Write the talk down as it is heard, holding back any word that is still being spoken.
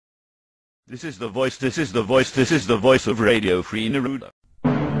This is the voice of Radio Free Neruda.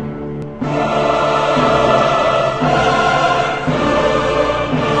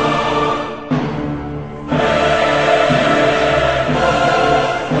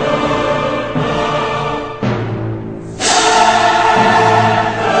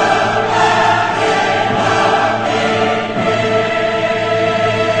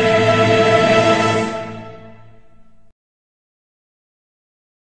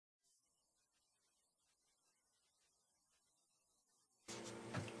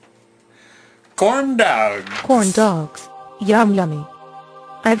 Corn dog. Corn dogs. Yum yummy.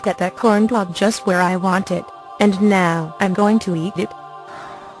 I've got that corn dog just where I want it, and now I'm going to eat it.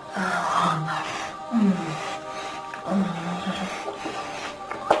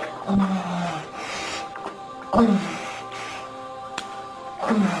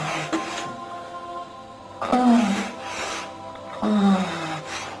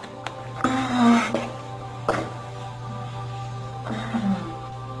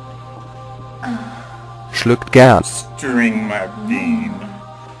 Schluckt Gas. String my bean.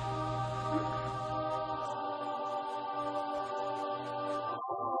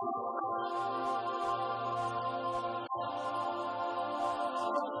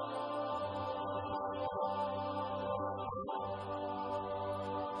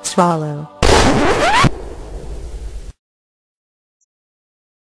 Swallow.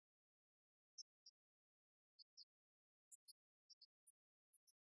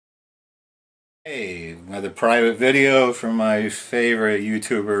 Hey, another private video from my favorite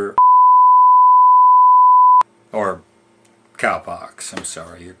YouTuber, or Cowpox. I'm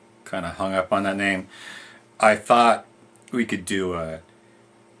sorry, you're kind of hung up on that name. I thought we could do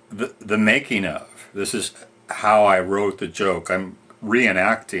the making of. This is how I wrote the joke. I'm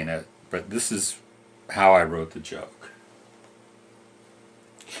reenacting it, but this is how I wrote the joke.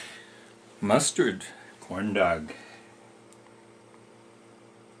 Mustard corn dog.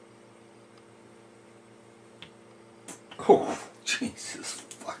 Oh, Jesus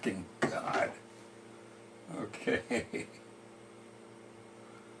fucking God. Okay.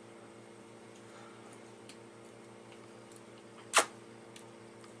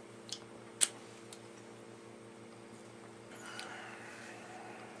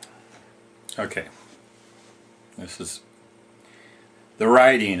 Okay. This is the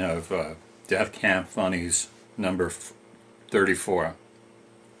writing of Death Camp Funnies number 34.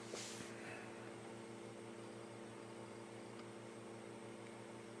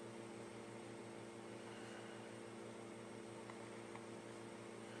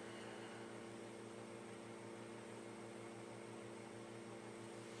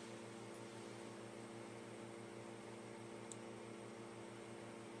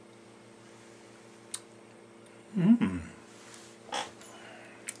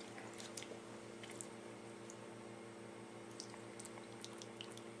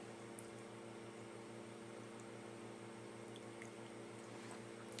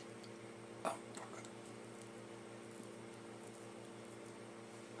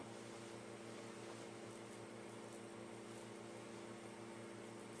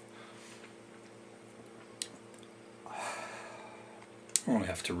 I'm going to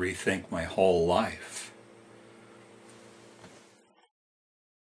have to rethink my whole life.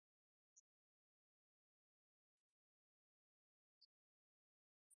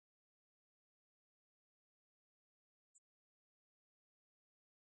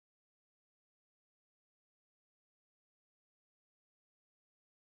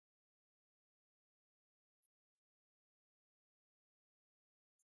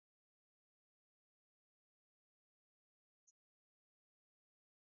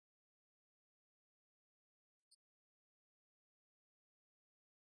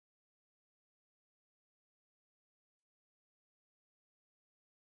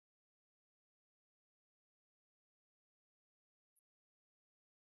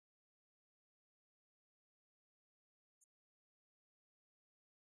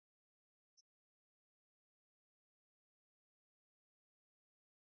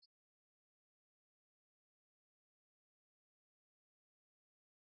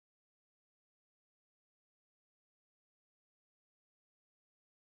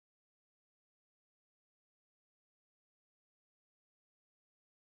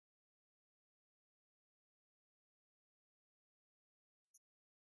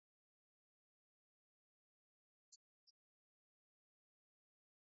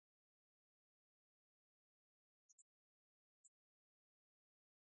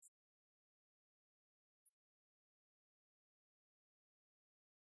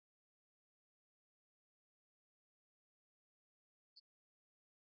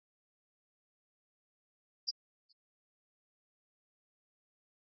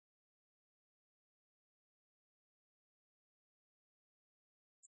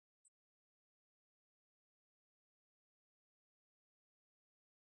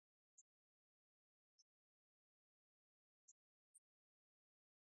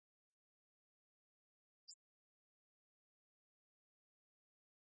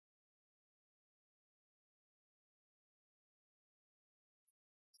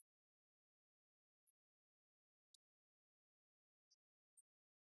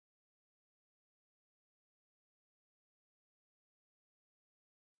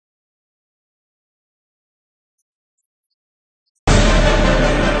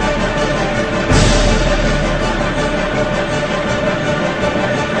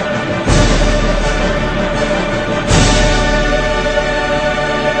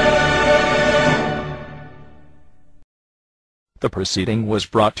 The proceeding was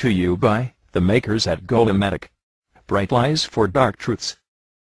brought to you by the makers at Golematic. Bright lies for dark truths.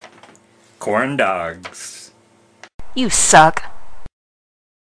 Corn dogs. You suck.